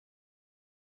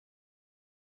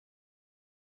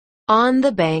On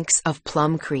the Banks of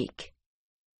Plum Creek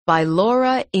by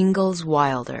Laura Ingalls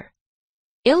Wilder.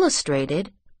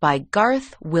 Illustrated by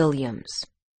Garth Williams.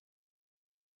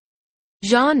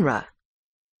 Genre: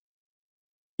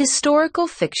 Historical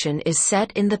fiction is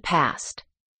set in the past.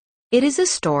 It is a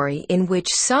story in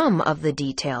which some of the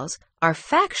details are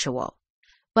factual,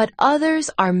 but others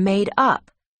are made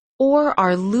up or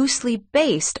are loosely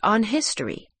based on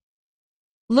history.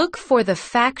 Look for the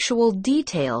factual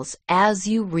details as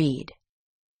you read.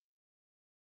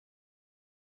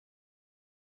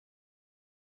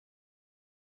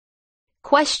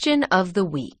 Question of the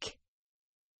week: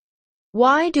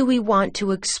 why do we want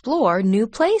to explore new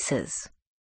places?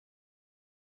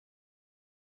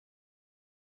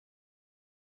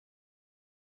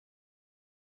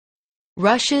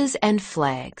 Rushes and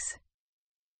flags.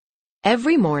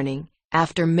 Every morning,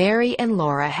 after Mary and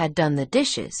Laura had done the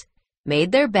dishes,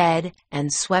 made their bed,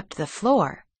 and swept the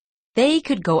floor, they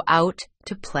could go out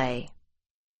to play.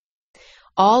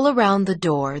 All around the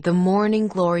door, the morning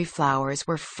glory flowers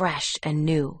were fresh and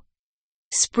new,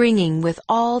 springing with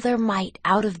all their might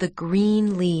out of the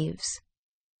green leaves.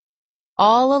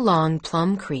 All along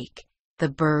Plum Creek, the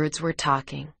birds were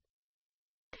talking.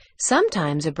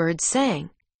 Sometimes a bird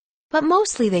sang, but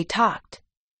mostly they talked.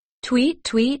 "Tweet,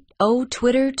 tweet, oh,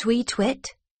 twitter, twee,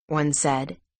 twit," one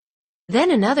said. Then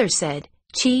another said,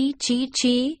 "Chee, chee,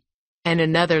 chee," and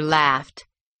another laughed,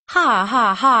 "Ha,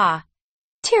 ha, ha,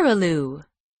 tiraloo."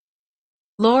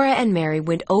 Laura and Mary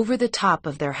went over the top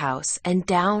of their house and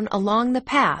down along the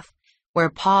path where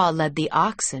Pa led the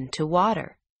oxen to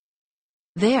water.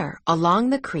 There, along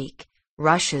the creek,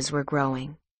 rushes were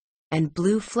growing, and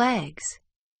blue flags.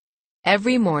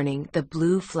 Every morning the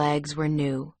blue flags were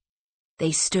new.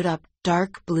 They stood up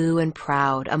dark blue and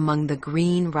proud among the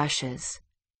green rushes.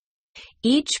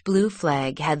 Each blue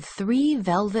flag had 3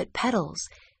 velvet petals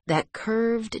that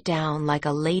curved down like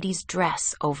a lady's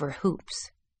dress over hoops.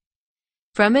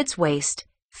 From its waist,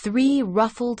 3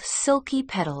 ruffled, silky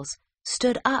petals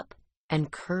stood up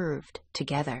and curved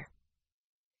together.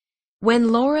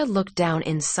 When Laura looked down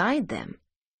inside them,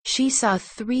 she saw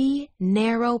 3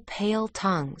 narrow, pale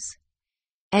tongues,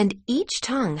 and each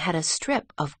tongue had a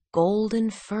strip of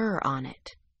golden fur on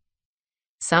it.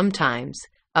 Sometimes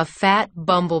a fat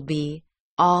bumblebee,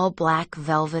 all black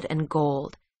velvet and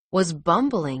gold, was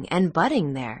bumbling and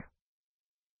budding there.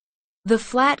 The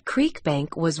flat creek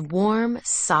bank was warm,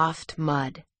 soft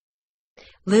mud.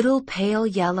 Little pale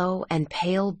yellow and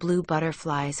pale blue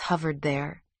butterflies hovered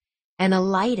there and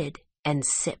alighted and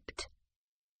sipped.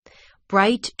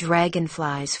 Bright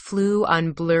dragonflies flew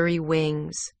on blurry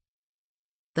wings.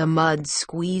 The mud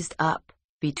squeezed up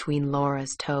between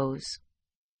Laura's toes.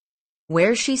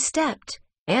 Where she stepped,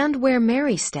 and where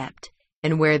Mary stepped,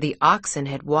 and where the oxen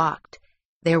had walked,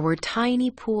 there were tiny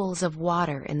pools of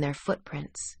water in their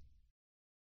footprints.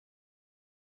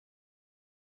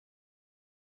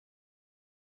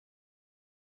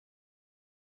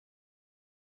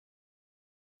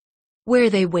 Where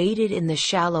they waded in the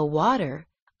shallow water,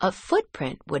 a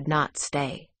footprint would not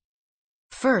stay.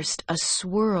 First, a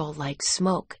swirl like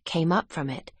smoke came up from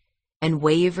it and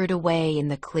wavered away in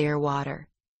the clear water.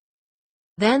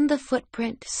 Then the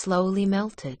footprint slowly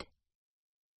melted.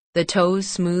 The toes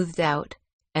smoothed out,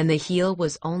 and the heel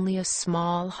was only a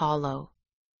small hollow.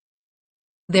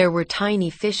 There were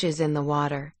tiny fishes in the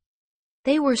water.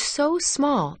 They were so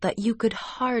small that you could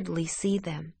hardly see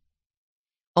them.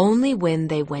 Only when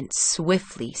they went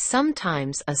swiftly,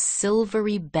 sometimes a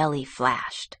silvery belly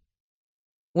flashed.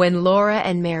 When Laura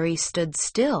and Mary stood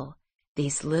still,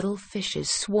 these little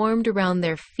fishes swarmed around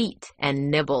their feet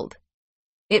and nibbled.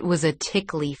 It was a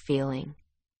tickly feeling.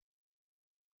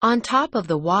 On top of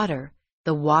the water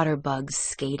bugs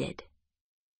skated.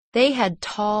 They had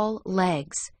tall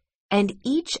legs, and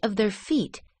each of their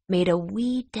feet made a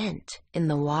wee dent in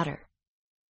the water.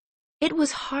 It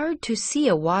was hard to see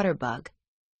a water bug.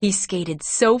 He skated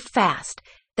so fast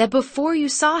that before you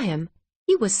saw him,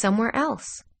 he was somewhere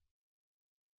else.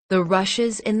 The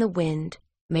rushes in the wind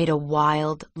made a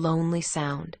wild, lonely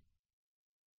sound.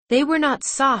 They were not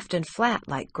soft and flat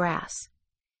like grass.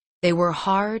 They were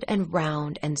hard and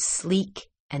round and sleek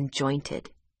and jointed.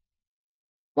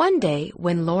 One day,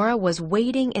 when Laura was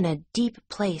wading in a deep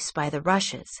place by the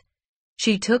rushes,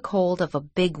 she took hold of a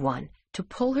big one to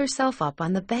pull herself up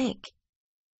on the bank.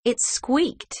 It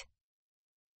squeaked.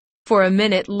 For a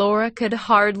minute, Laura could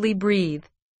hardly breathe.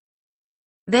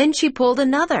 Then she pulled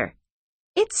another.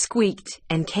 It squeaked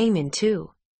and came in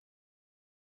too.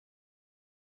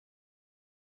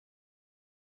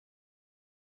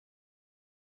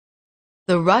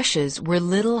 The rushes were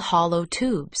little hollow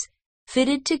tubes,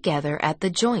 fitted together at the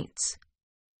joints.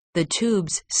 The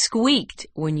tubes squeaked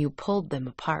when you pulled them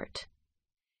apart.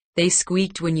 They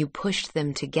squeaked when you pushed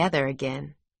them together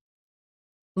again.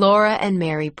 Laura and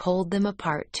Mary pulled them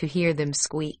apart to hear them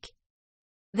squeak.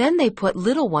 Then they put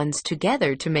little ones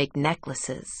together to make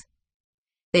necklaces.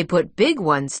 They put big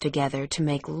ones together to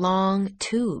make long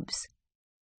tubes.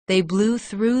 They blew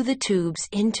through the tubes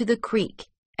into the creek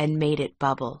and made it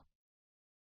bubble.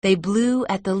 They blew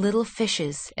at the little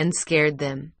fishes and scared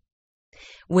them.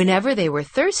 Whenever they were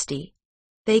thirsty,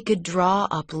 they could draw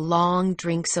up long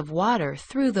drinks of water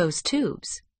through those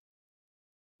tubes.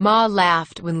 Ma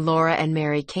laughed when Laura and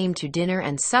Mary came to dinner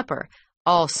and supper,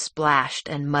 all splashed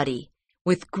and muddy,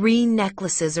 with green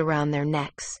necklaces around their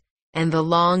necks and the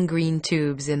long green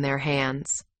tubes in their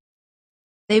hands.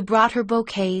 They brought her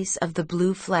bouquets of the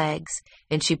blue flags,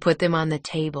 and she put them on the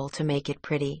table to make it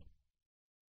pretty.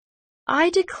 "I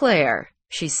declare,"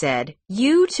 she said,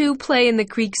 "you two play in the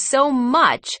creek so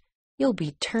much, you'll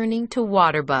be turning to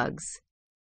water bugs."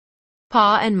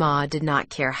 Pa and Ma did not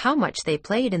care how much they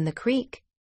played in the creek.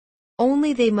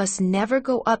 Only they must never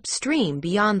go upstream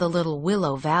beyond the little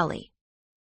willow valley.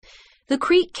 The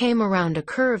creek came around a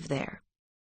curve there.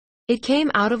 It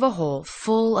came out of a hole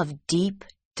full of deep,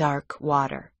 dark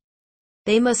water.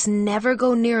 They must never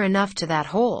go near enough to that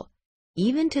hole,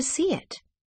 even to see it.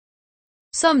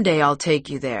 "Someday I'll take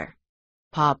you there,"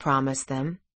 Pa promised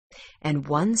them, and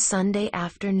one Sunday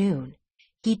afternoon,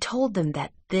 he told them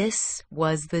that this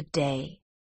was the day.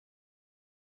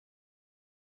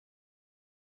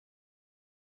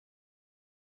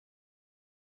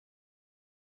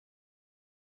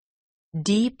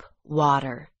 Deep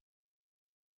water.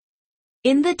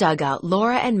 In the dugout,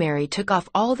 Laura and Mary took off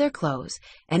all their clothes,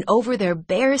 and over their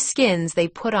bare skins they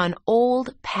put on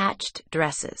old, patched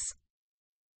dresses.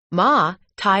 Ma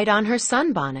tied on her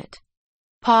sunbonnet.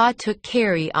 Pa took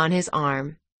Carrie on his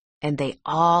arm, and they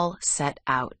all set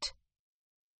out.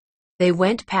 They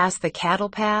went past the cattle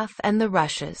path and the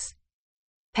rushes,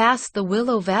 past the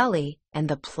willow valley and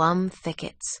the plum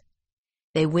thickets.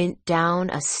 They went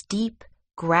down a steep,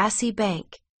 grassy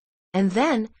bank, and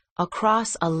then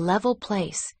across a level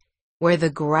place where the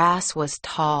grass was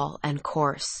tall and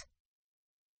coarse.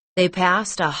 They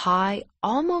passed a high,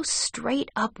 almost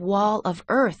straight-up wall of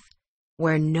earth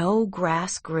where no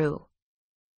grass grew.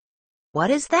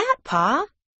 "What is that, Pa?"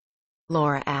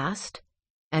 Laura asked,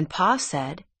 and Pa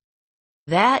said,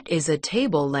 "That is a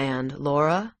tableland,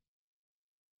 Laura."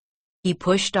 He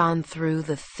pushed on through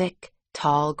the thick,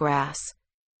 tall grass,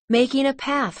 making a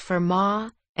path for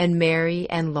Ma and Mary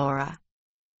and Laura.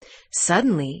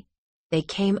 Suddenly, they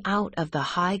came out of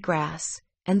the high grass,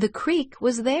 and the creek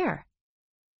was there.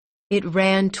 It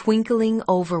ran twinkling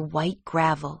over white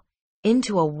gravel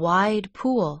into a wide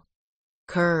pool,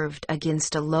 curved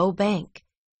against a low bank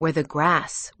where the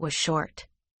grass was short.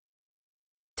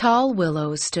 Tall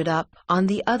willows stood up on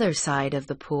the other side of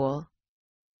the pool.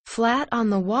 Flat on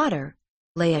the water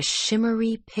lay a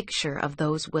shimmery picture of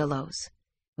those willows,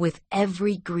 with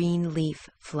every green leaf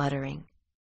fluttering.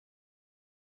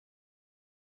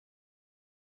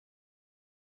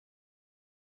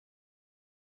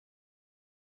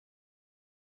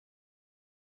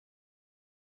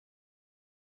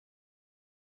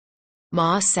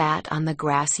 Ma sat on the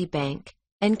grassy bank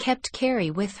and kept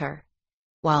Carrie with her,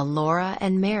 while Laura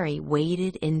and Mary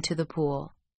waded into the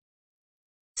pool.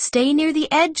 "Stay near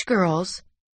the edge, girls,"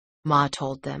 Ma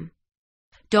told them.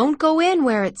 "Don't go in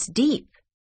where it's deep."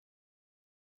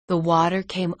 The water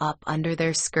came up under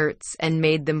their skirts and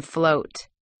made them float.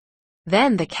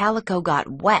 Then the calico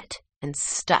got wet and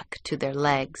stuck to their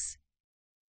legs.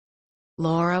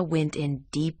 Laura went in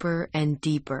deeper and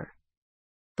deeper.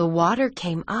 The water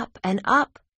came up and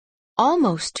up,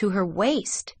 almost to her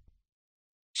waist.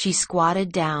 She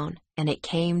squatted down, and it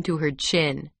came to her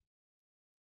chin.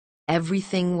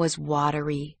 Everything was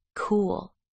watery,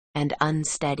 cool, and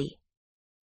unsteady.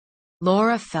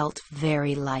 Laura felt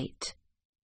very light.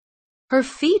 Her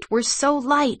feet were so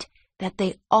light that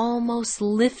they almost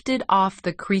lifted off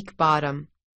the creek bottom.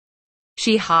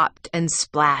 She hopped and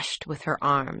splashed with her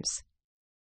arms.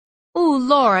 "Ooh,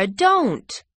 Laura,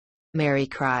 don't!" Mary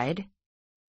cried.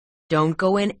 "Don't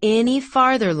go in any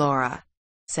farther, Laura,"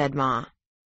 said Ma.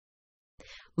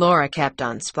 Laura kept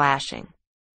on splashing.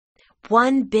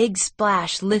 One big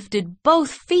splash lifted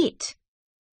both feet.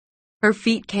 Her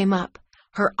feet came up,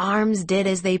 her arms did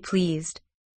as they pleased,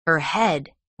 her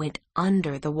head went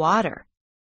under the water.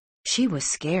 She was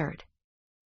scared.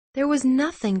 There was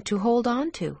nothing to hold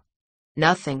on to,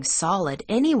 nothing solid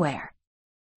anywhere.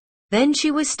 Then she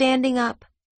was standing up,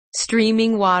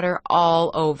 streaming water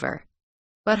all over,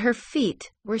 but her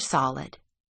feet were solid.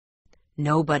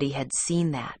 Nobody had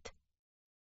seen that.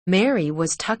 Mary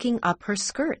was tucking up her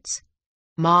skirts.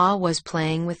 Ma was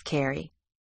playing with Carrie.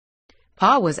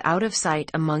 Pa was out of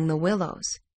sight among the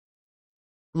willows.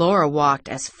 Laura walked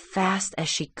as fast as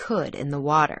she could in the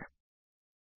water.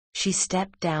 She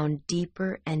stepped down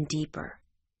deeper and deeper.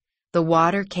 The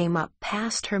water came up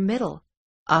past her middle,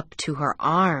 up to her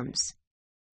arms.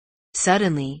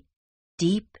 Suddenly,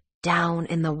 deep down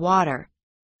in the water,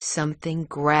 something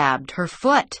grabbed her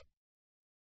foot.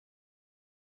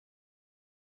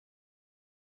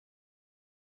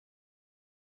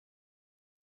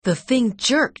 The thing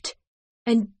jerked,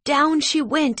 and down she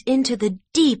went into the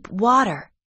deep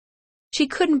water. She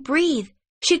couldn't breathe.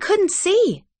 She couldn't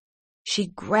see. She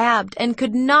grabbed and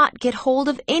could not get hold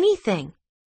of anything.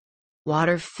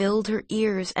 Water filled her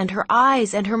ears and her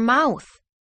eyes and her mouth.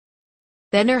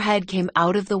 Then her head came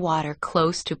out of the water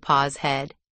close to Pa's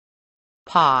head.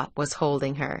 Pa was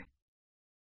holding her.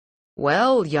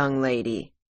 "Well, young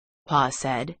lady," Pa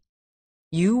said,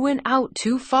 "you went out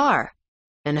too far.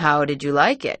 And how did you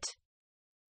like it?"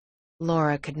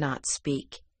 Laura could not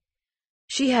speak.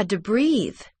 She had to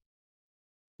breathe.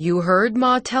 "You heard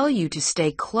Ma tell you to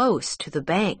stay close to the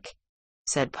bank,"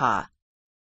 said Pa.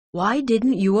 "Why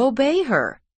didn't you obey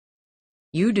her?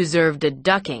 You deserved a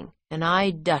ducking, and I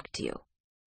ducked you.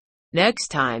 Next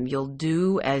time you'll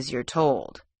do as you're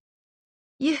told."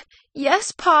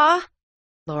 Yes, Pa,"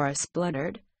 Laura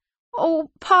spluttered.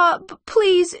 "Oh, Pa,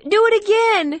 please, do it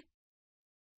again."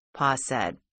 Pa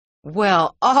said,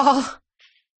 "Well,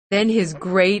 Then his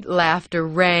great laughter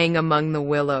rang among the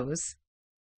willows.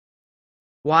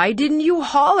 "Why didn't you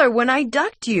holler when I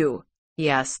ducked you?" he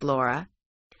asked Laura.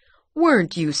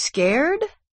 "Weren't you scared?"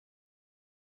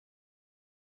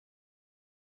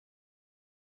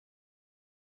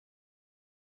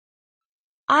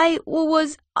 "I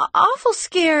was awful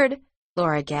scared,"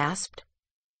 Laura gasped.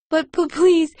 "But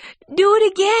please, do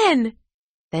it again."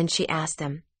 Then she asked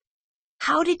him,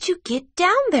 "How did you get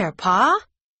down there, Pa?"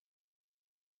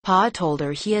 Pa told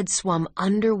her he had swum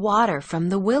underwater from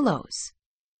the willows.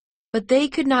 But they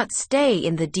could not stay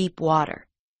in the deep water.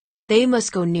 They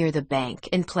must go near the bank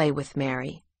and play with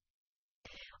Mary.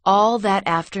 All that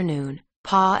afternoon,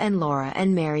 Pa and Laura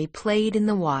and Mary played in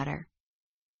the water.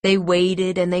 They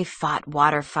waded and they fought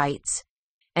water fights.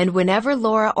 And whenever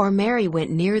Laura or Mary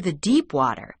went near the deep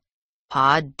water,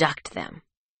 Pa ducked them.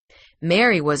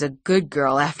 Mary was a good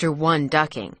girl after one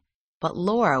ducking, but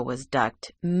Laura was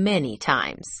ducked many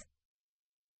times.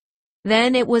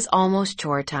 Then it was almost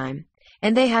chore time,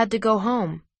 and they had to go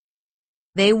home.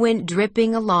 They went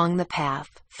dripping along the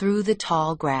path through the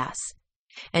tall grass,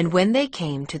 and when they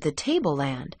came to the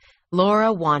tableland,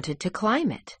 Laura wanted to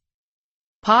climb it.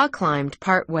 Pa climbed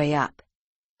part way up,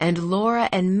 and Laura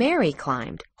and Mary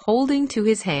climbed, holding to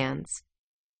his hands.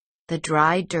 The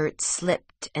dry dirt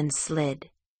slipped and slid.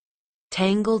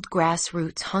 Tangled grass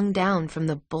roots hung down from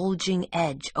the bulging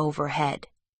edge overhead.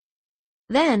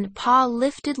 Then Pa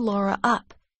lifted Laura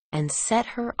up and set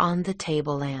her on the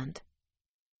tableland.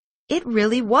 It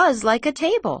really was like a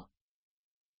table.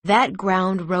 That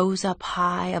ground rose up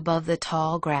high above the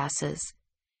tall grasses,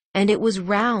 and it was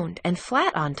round and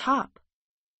flat on top.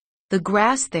 The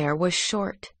grass there was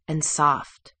short and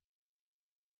soft.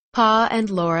 Pa and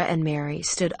Laura and Mary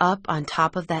stood up on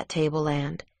top of that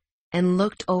tableland and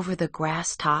looked over the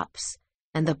grass tops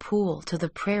and the pool to the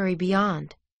prairie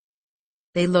beyond.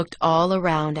 They looked all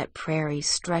around at prairie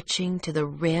stretching to the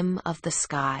rim of the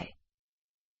sky.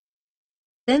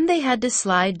 Then they had to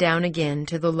slide down again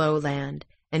to the lowland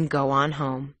and go on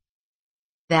home.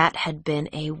 That had been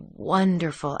a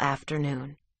wonderful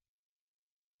afternoon.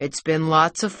 "It's been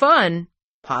lots of fun,"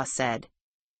 Pa said,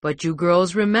 "but you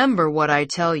girls remember what I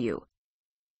tell you.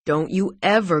 Don't you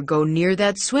ever go near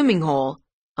that swimming hole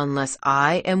unless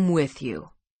I am with you."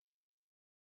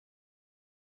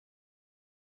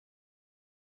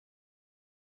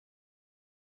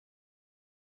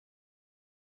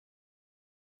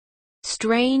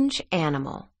 Strange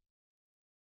Animal.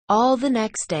 All the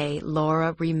next day,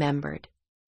 Laura remembered.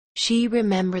 She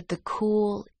remembered the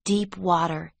cool, deep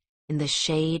water in the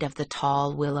shade of the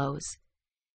tall willows.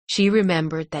 She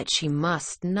remembered that she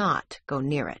must not go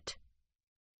near it.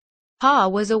 Pa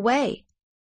was away.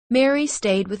 Mary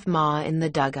stayed with Ma in the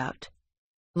dugout.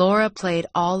 Laura played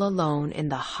all alone in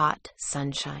the hot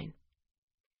sunshine.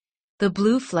 The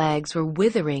blue flags were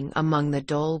withering among the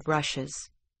dull rushes.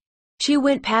 She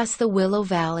went past the willow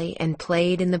valley and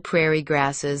played in the prairie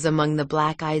grasses among the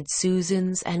black-eyed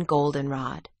Susans and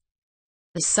goldenrod.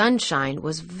 The sunshine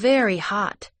was very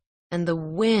hot, and the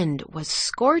wind was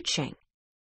scorching.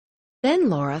 Then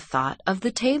Laura thought of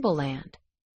the tableland.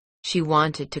 She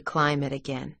wanted to climb it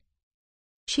again.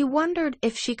 She wondered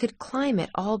if she could climb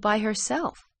it all by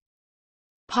herself.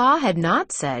 Pa had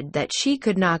not said that she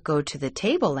could not go to the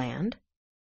tableland.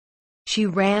 She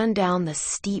ran down the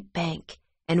steep bank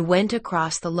and went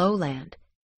across the lowland,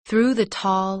 through the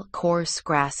tall, coarse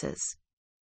grasses.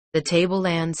 The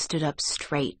tableland stood up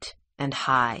straight and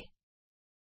high.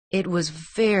 It was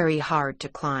very hard to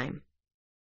climb.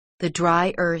 The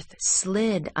dry earth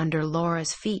slid under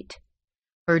Laura's feet.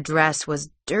 Her dress was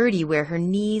dirty where her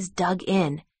knees dug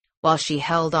in, while she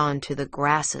held on to the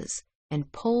grasses and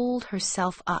pulled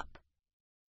herself up.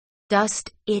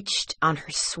 Dust itched on her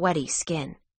sweaty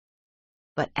skin.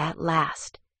 But at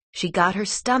last, she got her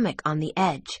stomach on the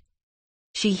edge.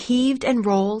 She heaved and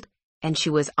rolled, and she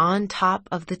was on top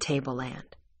of the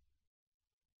tableland.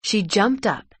 She jumped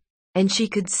up, and she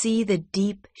could see the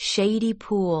deep, shady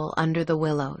pool under the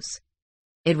willows.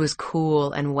 It was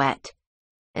cool and wet,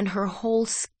 and her whole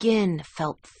skin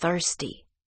felt thirsty.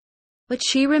 But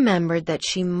she remembered that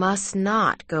she must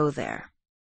not go there.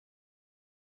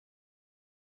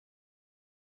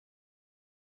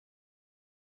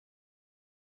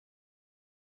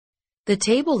 The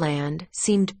tableland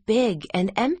seemed big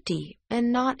and empty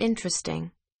and not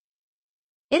interesting.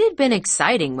 It had been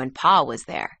exciting when Pa was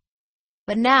there,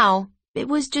 but now it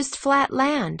was just flat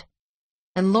land,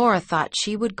 and Laura thought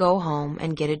she would go home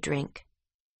and get a drink.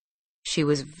 She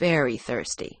was very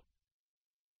thirsty.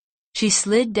 She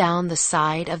slid down the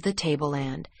side of the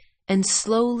tableland and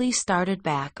slowly started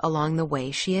back along the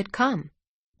way she had come.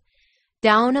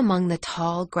 Down among the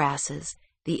tall grasses,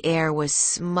 the air was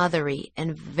smothery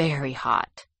and very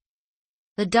hot.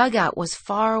 The dugout was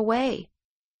far away,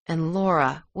 and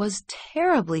Laura was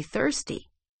terribly thirsty.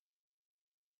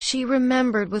 She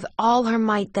remembered with all her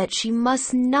might that she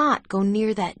must not go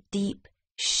near that deep,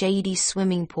 shady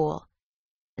swimming pool,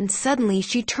 and suddenly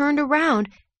she turned around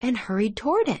and hurried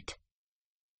toward it.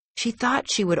 She thought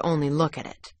she would only look at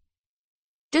it.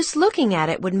 Just looking at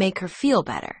it would make her feel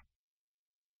better.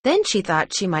 Then she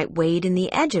thought she might wade in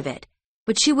the edge of it,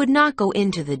 but she would not go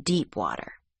into the deep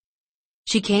water.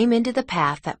 She came into the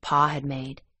path that Pa had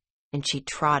made, and she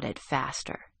trotted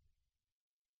faster.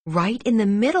 Right in the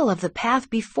middle of the path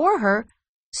before her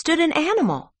stood an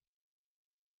animal.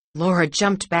 Laura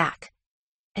jumped back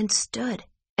and stood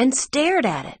and stared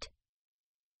at it.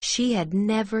 She had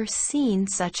never seen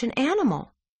such an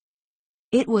animal.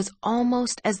 It was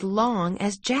almost as long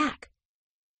as Jack,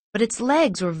 but its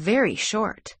legs were very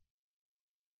short.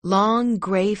 Long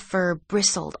gray fur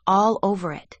bristled all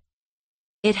over it.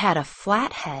 It had a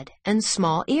flat head and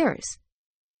small ears.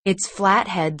 Its flat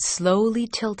head slowly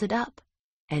tilted up,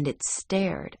 and it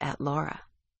stared at Laura.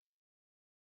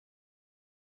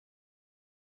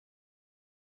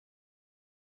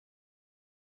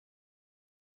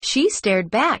 She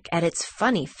stared back at its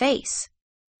funny face,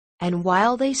 and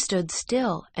while they stood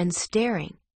still and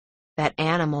staring, that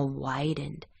animal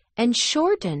widened and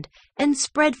shortened and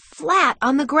spread flat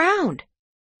on the ground.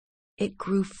 It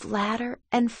grew flatter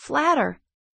and flatter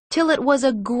till it was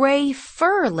a gray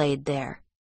fur laid there.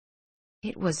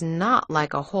 It was not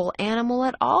like a whole animal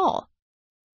at all,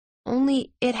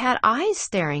 only it had eyes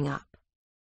staring up.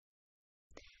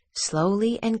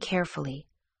 Slowly and carefully,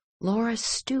 Laura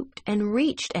stooped and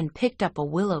reached and picked up a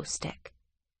willow stick.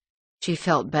 She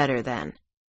felt better then.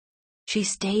 She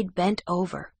stayed bent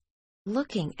over,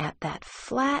 looking at that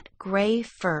flat gray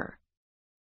fur.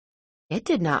 It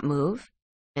did not move,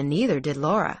 and neither did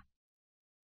Laura.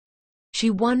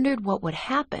 She wondered what would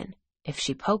happen if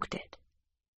she poked it.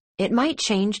 It might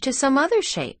change to some other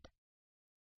shape.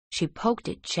 She poked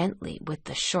it gently with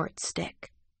the short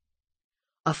stick.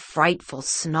 A frightful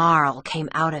snarl came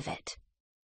out of it.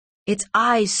 Its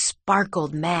eyes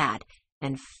sparkled mad,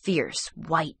 and fierce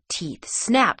white teeth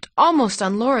snapped almost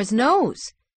on Laura's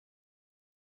nose.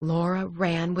 Laura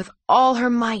ran with all her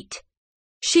might.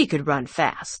 She could run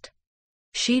fast.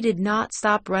 She did not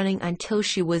stop running until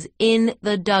she was in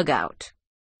the dugout.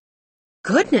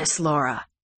 "Goodness, Laura,"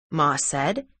 Ma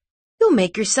said, "you'll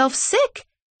make yourself sick,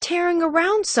 tearing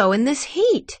around so in this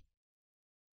heat."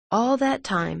 All that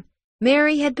time,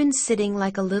 Mary had been sitting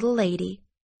like a little lady,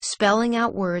 spelling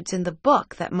out words in the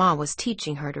book that Ma was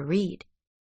teaching her to read.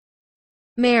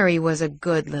 Mary was a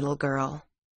good little girl.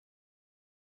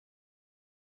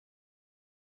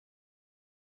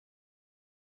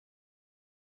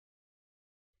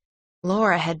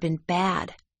 Laura had been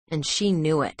bad, and she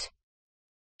knew it.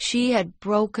 She had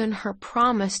broken her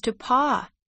promise to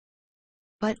Pa.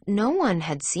 But no one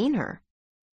had seen her.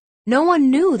 No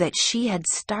one knew that she had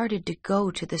started to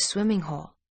go to the swimming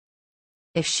hole.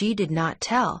 If she did not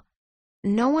tell,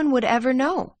 no one would ever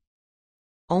know.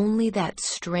 Only that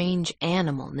strange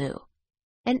animal knew,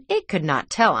 and it could not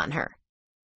tell on her.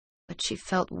 But she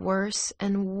felt worse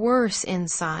and worse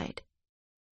inside.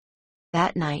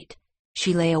 That night,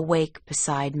 she lay awake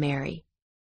beside Mary.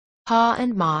 Pa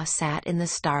and Ma sat in the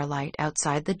starlight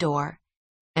outside the door,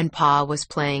 and Pa was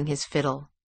playing his fiddle.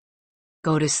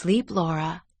 "Go to sleep,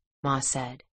 Laura," Ma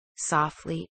said.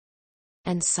 Softly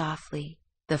and softly,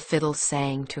 the fiddle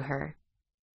sang to her.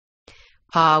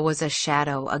 Pa was a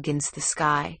shadow against the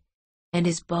sky, and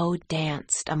his bow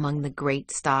danced among the great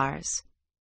stars.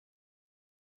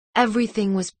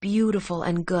 Everything was beautiful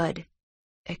and good,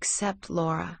 except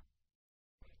Laura.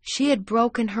 She had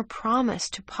broken her promise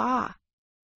to Pa.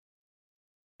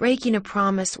 Breaking a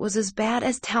promise was as bad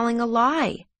as telling a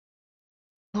lie.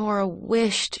 Laura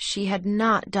wished she had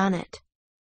not done it,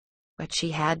 but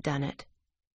she had done it,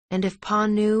 and if Pa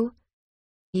knew,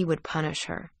 he would punish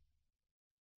her.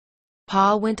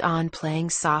 Pa went on playing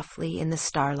softly in the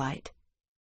starlight.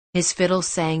 His fiddle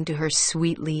sang to her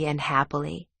sweetly and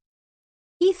happily.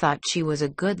 He thought she was a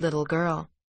good little girl.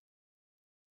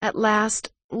 At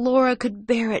last, Laura could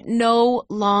bear it no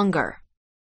longer.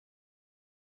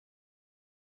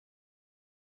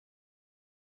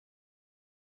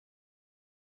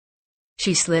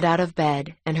 She slid out of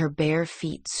bed, and her bare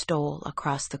feet stole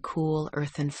across the cool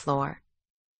earthen floor.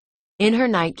 In her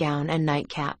nightgown and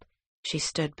nightcap, she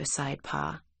stood beside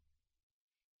Pa.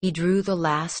 He drew the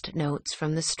last notes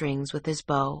from the strings with his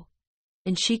bow,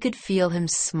 and she could feel him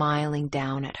smiling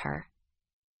down at her.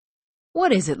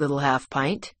 "What is it, little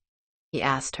half-pint?" he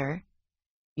asked her.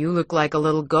 "You look like a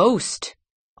little ghost,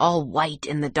 all white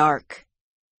in the dark."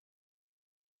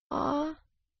 "Aw,"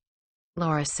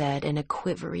 Laura said in a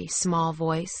quivery, small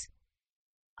voice.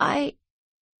 I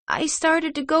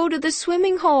started to go to the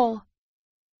swimming hole."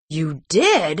 "You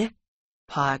did?"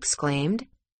 Pa exclaimed.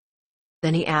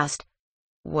 Then he asked,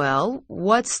 "Well,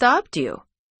 what stopped you?"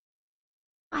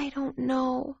 "I don't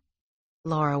know,"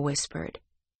 Laura whispered.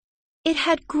 "It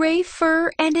had gray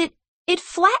fur and it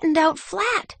flattened out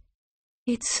flat.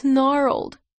 It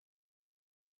snarled."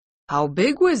 "How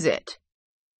big was it?"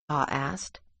 Pa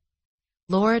asked.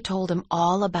 Laura told him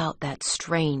all about that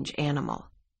strange animal.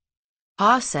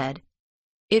 Pa said,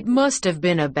 "It must have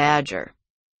been a badger."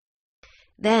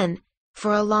 Then,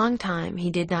 for a long time,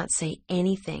 he did not say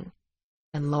anything,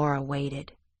 and Laura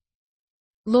waited.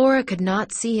 Laura could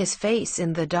not see his face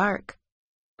in the dark,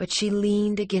 but she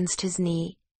leaned against his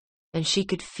knee, and she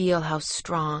could feel how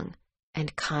strong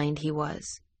and kind he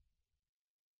was.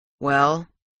 "Well,"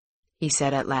 he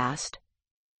said at last,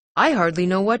 "I hardly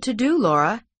know what to do,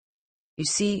 Laura. You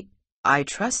see, I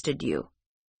trusted you.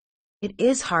 It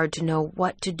is hard to know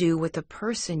what to do with a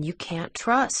person you can't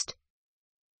trust.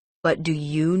 But do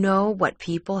you know what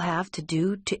people have to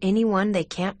do to anyone they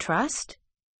can't trust?"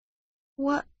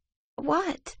 What?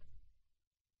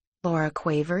 Laura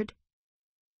quavered.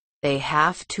 "They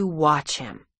have to watch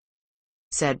him,"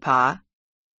 said Pa.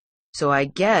 "So I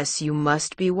guess you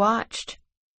must be watched.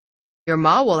 Your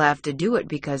Ma will have to do it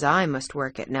because I must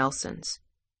work at Nelson's.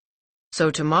 So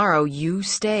tomorrow you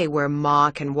stay where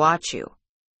Ma can watch you.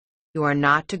 You are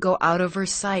not to go out of her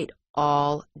sight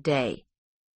all day.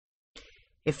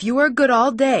 If you are good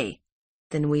all day,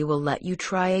 then we will let you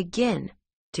try again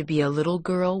to be a little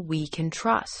girl we can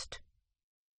trust."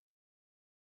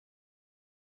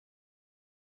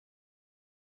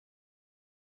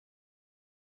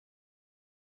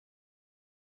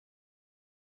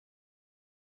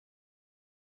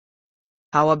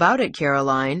 "How about it,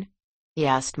 Caroline?" he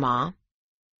asked Ma.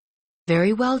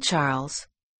 "Very well, Charles,"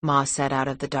 Ma said out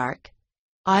of the dark.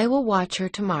 "I will watch her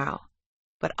tomorrow,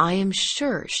 but I am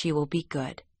sure she will be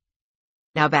good.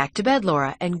 Now back to bed,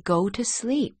 Laura, and go to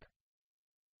sleep."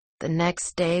 The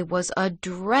next day was a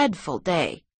dreadful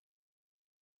day.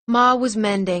 Ma was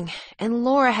mending, and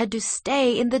Laura had to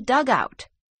stay in the dugout.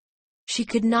 She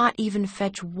could not even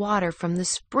fetch water from the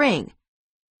spring,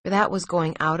 for that was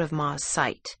going out of Ma's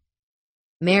sight.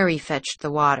 Mary fetched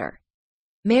the water.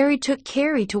 Mary took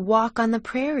Carrie to walk on the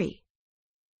prairie.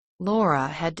 Laura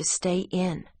had to stay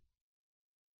in.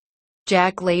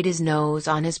 Jack laid his nose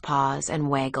on his paws and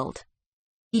waggled.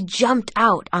 He jumped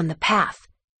out on the path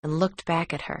and looked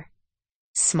back at her,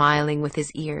 smiling with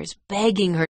his ears,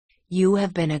 begging her. "You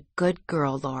have been a good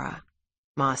girl, Laura,"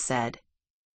 Ma said.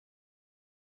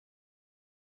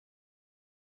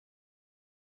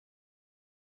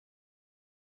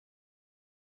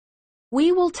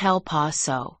 "We will tell Pa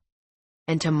so,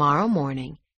 and tomorrow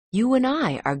morning you and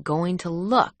I are going to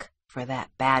look for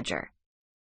that badger.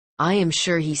 I am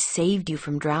sure he saved you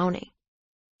from drowning,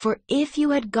 for if you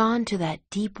had gone to that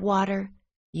deep water,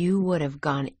 you would have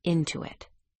gone into it.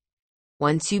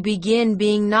 Once you begin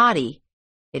being naughty,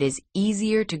 it is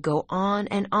easier to go on,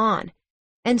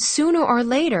 and sooner or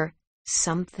later,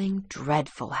 something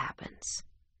dreadful happens."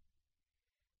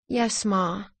 "Yes,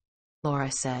 Ma,"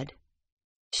 Laura said.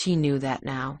 She knew that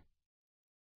now.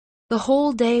 The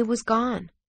whole day was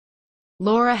gone.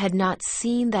 Laura had not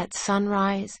seen that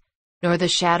sunrise, nor the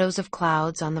shadows of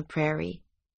clouds on the prairie.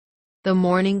 The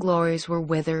morning glories were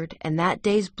withered, and that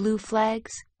day's blue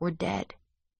flags were dead.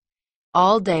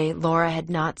 All day Laura had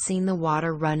not seen the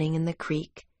water running in the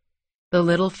creek, the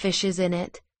little fishes in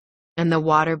it, and the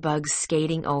water bugs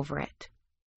skating over it.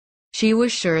 She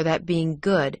was sure that being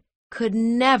good could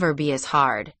never be as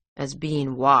hard as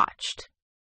being watched.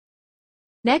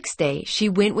 Next day, she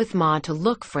went with Ma to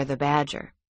look for the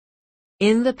badger.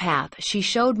 In the path, she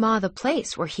showed Ma the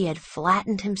place where he had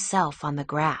flattened himself on the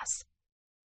grass.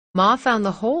 Ma found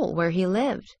the hole where he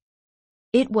lived.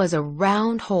 It was a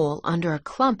round hole under a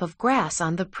clump of grass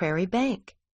on the prairie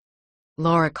bank.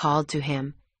 Laura called to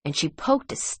him, and she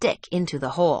poked a stick into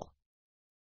the hole.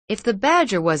 If the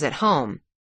badger was at home,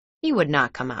 he would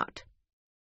not come out.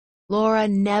 Laura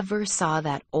never saw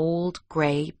that old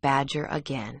gray badger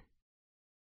again.